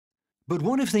But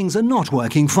what if things are not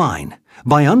working fine?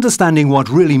 By understanding what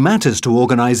really matters to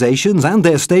organizations and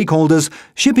their stakeholders,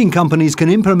 shipping companies can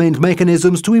implement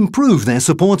mechanisms to improve their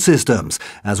support systems,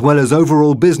 as well as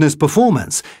overall business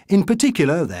performance, in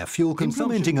particular their fuel consumption.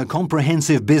 Implementing a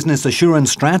comprehensive business assurance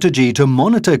strategy to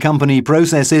monitor company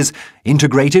processes,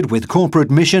 integrated with corporate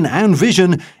mission and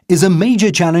vision, is a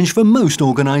major challenge for most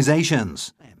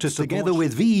organizations. Together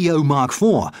with VEO Mark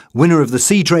IV, winner of the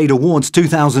Sea Trade Awards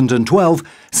 2012,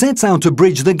 sets out to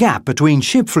bridge the gap between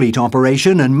ship fleet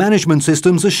operation and management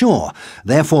systems ashore,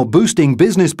 therefore boosting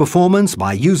business performance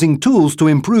by using tools to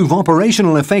improve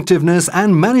operational effectiveness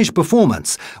and manage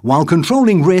performance, while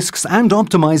controlling risks and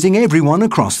optimizing everyone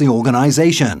across the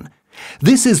organization.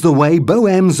 This is the way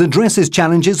BOEMS addresses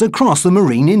challenges across the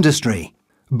marine industry.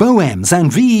 BOEMS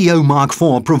and VEO Mark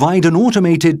IV provide an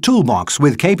automated toolbox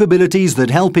with capabilities that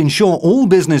help ensure all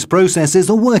business processes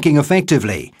are working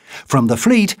effectively, from the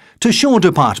fleet to shore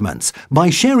departments, by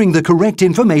sharing the correct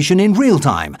information in real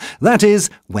time, that is,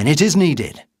 when it is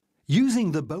needed.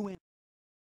 Using the BOEMS